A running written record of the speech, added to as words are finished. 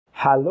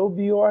Hello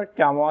viewer,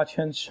 কেমন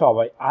আছেন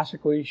সবাই? আশা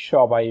করি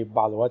সবাই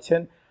ভালো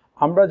আছেন।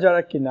 আমরা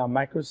যারা কিনা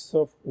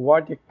মাইক্রোসফট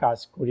ওয়ার্ডে কাজ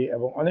করি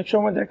এবং অনেক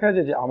সময় দেখা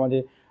যায় যে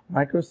আমাদের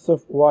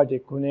মাইক্রোসফট ওয়ার্ডে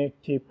কোনো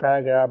একটি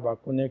প্যারাগ্রাফ বা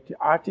কোনো একটি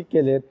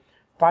আর্টিকেলের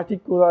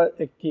পার্টিকুলার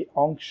একটি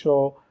অংশ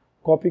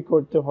কপি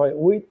করতে হয়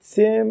উইথ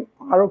সেম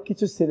আরও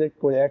কিছু সিলেক্ট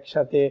করে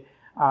একসাথে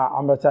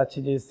আমরা চাচ্ছি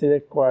যে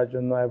সিলেক্ট করার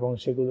জন্য এবং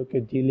সেগুলোকে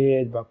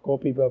ডিলিট বা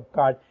কপি বা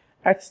কাট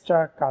এক্সট্রা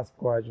কাজ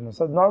করার জন্য।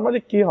 সো নর্মালি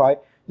কী হয়,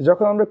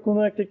 যখন আমরা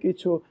কোনো একটা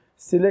কিছু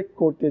সিলেক্ট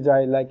করতে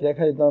যাই, লাইক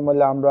দেখা যায়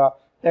নর্মালি আমরা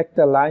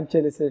একটা লাইন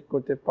চাইলে সিলেক্ট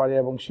করতে পারি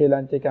এবং সেই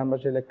লাইন থেকে আমরা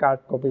চাইলে কাট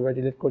কপি বা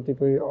ডিলিট করতে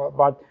পারি,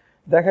 বাট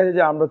দেখা যায়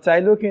যে আমরা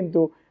চাইলেও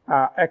কিন্তু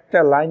একটা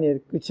লাইনের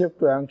কিছু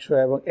একটু অংশ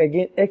এবং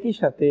একই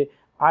সাথে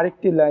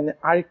আরেকটি লাইনে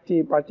আরেকটি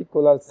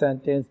পার্টিকুলার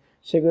সেন্টেন্স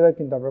সেগুলো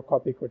কিন্তু আমরা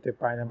কপি করতে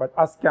পারি না। বাট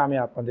আজকে আমি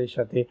আপনাদের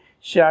সাথে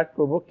শেয়ার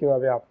করব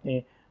কীভাবে আপনি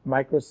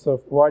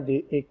মাইক্রোসফট ওয়ার্ডে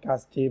এই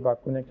কাজটি বা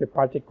কোনো একটি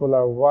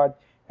পার্টিকুলার ওয়ার্ড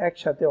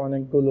একসাথে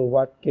অনেকগুলো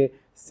ওয়ার্ডকে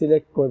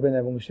সিলেক্ট করবেন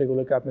এবং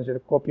সেগুলোকে আপনি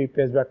যেটা কপি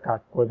পেস্ট বা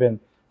কাট করবেন।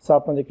 সো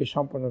আপনাদেরকে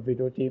সম্পূর্ণ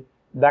ভিডিওটি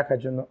দেখার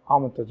জন্য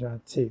আমন্ত্রণ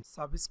জানাচ্ছি।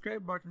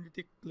 সাবস্ক্রাইব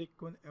বাটনটিতে ক্লিক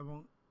করুন এবং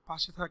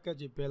পাশে থাকা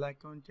যে বেল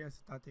আইকনটি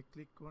আছে তাতে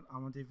ক্লিক করুন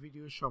আমাদের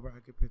ভিডিও সবার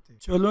আগে পেতে।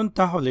 চলুন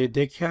তাহলে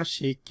দেখে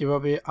আসি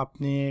কিভাবে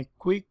আপনি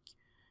কুইক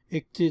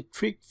একটি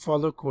ট্রিক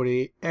ফলো করে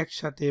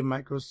একসাথে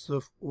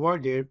মাইক্রোসফট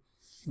ওয়ার্ডের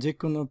যে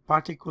কোনো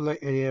পার্টিকুলার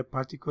এরিয়া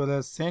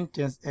পার্টিকুলার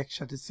সেন্টেন্স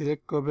একসাথে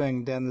সিলেক্ট করবেন এবং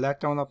দেন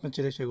লেটার অন আপনি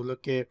চাইলে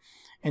সেগুলোকে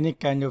এনি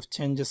কাইন্ড অফ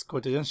চেঞ্জেস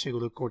করতে চান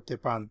সেগুলো করতে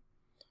পান।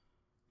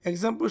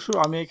 এক্সাম্পল শুরু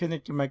আমি এখানে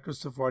একটি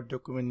মাইক্রোসফট ওয়ার্ড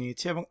ডকুমেন্ট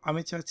নিয়েছি এবং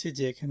আমি চাচ্ছি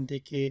যে এখান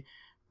থেকে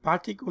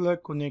পার্টিকুলার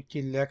কোনো একটি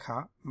লেখা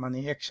মানে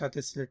একসাথে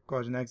সিলেক্ট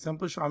করার জন্য।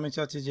 এক্সাম্পল শুরু আমি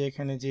চাচ্ছি যে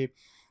এখানে যে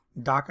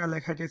ঢাকা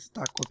লেখাটি আছে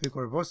তা কপি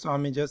করব। সো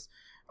আমি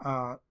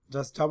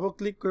জাস্ট ডাবল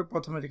ক্লিক করে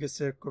প্রথমে এটাকে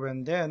সিলেক্ট করবেন,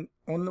 দেন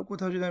অন্য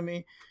কোথাও যদি আমি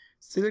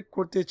সিলেক্ট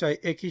করতে চাই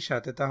একই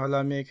সাথে তাহলে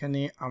আমি এখানে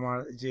আমার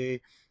যে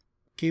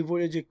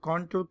কিবোর্ডে যে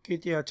কন্ট্রোল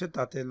কিটি আছে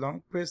তাতে লং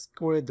প্রেস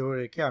করে ধরে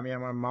রেখে আমি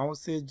আমার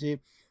মাউসের যে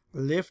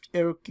লেফট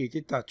এরো কিটি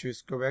তা চুজ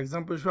করবো।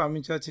 এক্সাম্পল শুধু আমি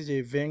চাচ্ছি যে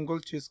বেঙ্গল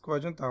চুজ করার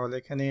জন্য, তাহলে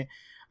এখানে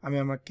আমি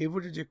আমার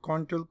কিবোর্ডের যে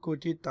কন্ট্রোল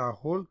কিটি তা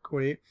হোল্ড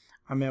করে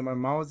আমি আমার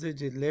মাউসের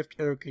যে লেফট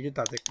এরো কিটি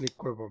তাতে ক্লিক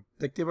করব।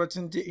 দেখতে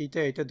পাচ্ছেন যে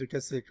এটা দুইটা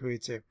সিলেক্ট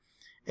হয়েছে।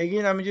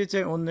 এগেইন আমি যদি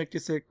চাই অন্য একটি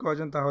সিলেক্ট করার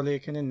জন্য তাহলে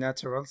এখানে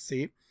ন্যাচারাল সি।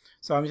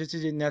 সো আমি চাচ্ছি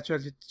যে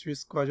ন্যাচারাল চুজ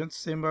করার জন্য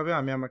সেমভাবে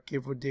আমি আমার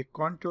কিবোর্ড দিয়ে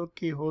কন্ট্রোল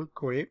কি হোল্ড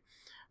করে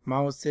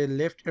মাউসের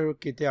লেফট এরো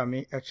কিতে আমি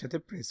একসাথে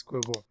প্রেস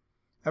করব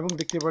এবং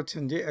দেখতে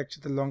পাচ্ছেন যে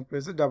একসাথে লং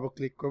প্রেসে ডাবল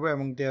ক্লিক করব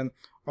এবং দেন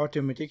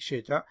অটোমেটিক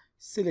সেটা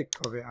সিলেক্ট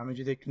হবে। আমি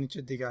যদি একটু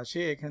নিচের দিকে আসি,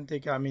 এখান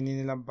থেকে আমি নিয়ে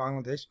নিলাম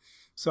বাংলাদেশ।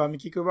 সো আমি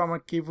কি করব,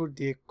 আমার কিবোর্ড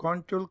দিয়ে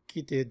কন্ট্রোল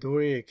কিতে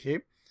ধরে রেখে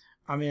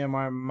আমি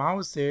আমার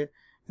মাউসের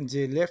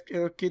যে লেফট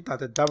এরো কি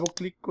তাতে ডাবল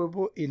ক্লিক করব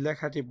এই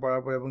লেখাটি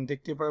বরাবর এবং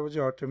দেখতে পারবো যে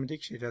অটোমেটিক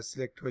সেটা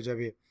সিলেক্ট হয়ে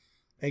যাবে।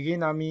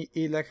 এগেইন আমি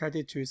এই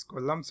লেখাটি চুজ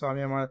করলাম। সো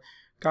আমি আমার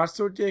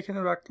কার্সরটি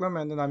এখানে রাখলাম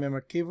অ্যান্ড দেন আমি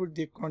আমার কিবোর্ড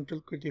দিয়ে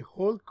কন্ট্রোল কিটি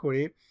হোল্ড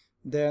করে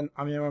দেন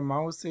আমি আমার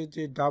মাউসের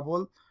যে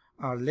ডাবল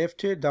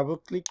লেফটে ডাবল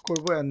ক্লিক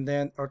করব অ্যান্ড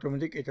দেন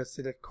অটোমেটিক এটা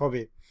সিলেক্ট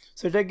হবে।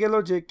 সো এটা গেল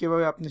যে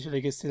কীভাবে আপনি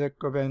সেটাকে সিলেক্ট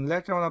করবেন।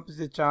 লেটার অন আপনি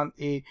যদি চান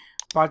এই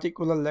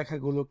পার্টিকুলার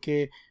লেখাগুলোকে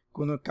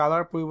কোনো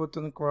কালার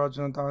পরিবর্তন করার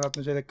জন্য তাহলে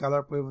আপনি চাইলে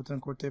কালার পরিবর্তন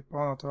করতে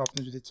পারেন, অথবা আপনি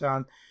যদি চান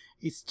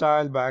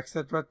স্টাইল বা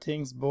etcetera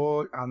things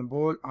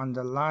bold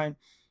underline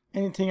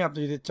anything আপনি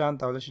যদি চান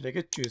তাহলে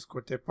সেটাকে চুজ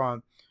করতে পারেন।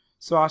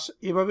 সো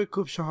এভাবে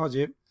খুব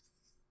সহজে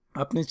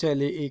আপনি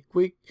চাইলে এই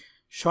কুইক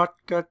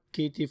শর্টকাট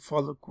কিটি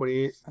ফলো করে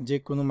যে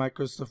কোনো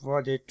মাইক্রোসফট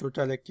ওয়ার্ডে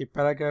টোটাল একটি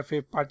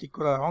প্যারাগ্রাফের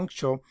পার্টিকুলার অংশ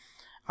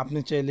আপনি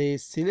চাইলে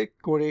সিলেক্ট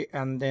করে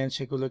অ্যান্ড দেন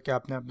সেগুলোকে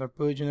আপনি আপনার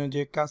প্রয়োজনীয়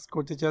যে কাজ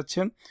করতে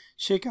চাচ্ছেন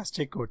সেই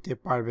কাজটি করতে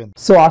পারবেন।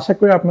 সো আশা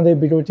করি আপনাদের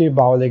ভিডিওটি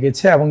ভালো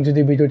লেগেছে এবং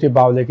যদি ভিডিওটি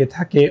ভালো লেগে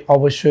থাকে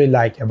অবশ্যই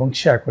লাইক এবং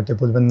শেয়ার করতে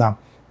ভুলবেন না।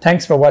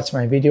 Thanks for watch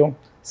my video.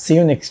 C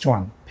you next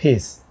one.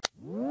 Piece.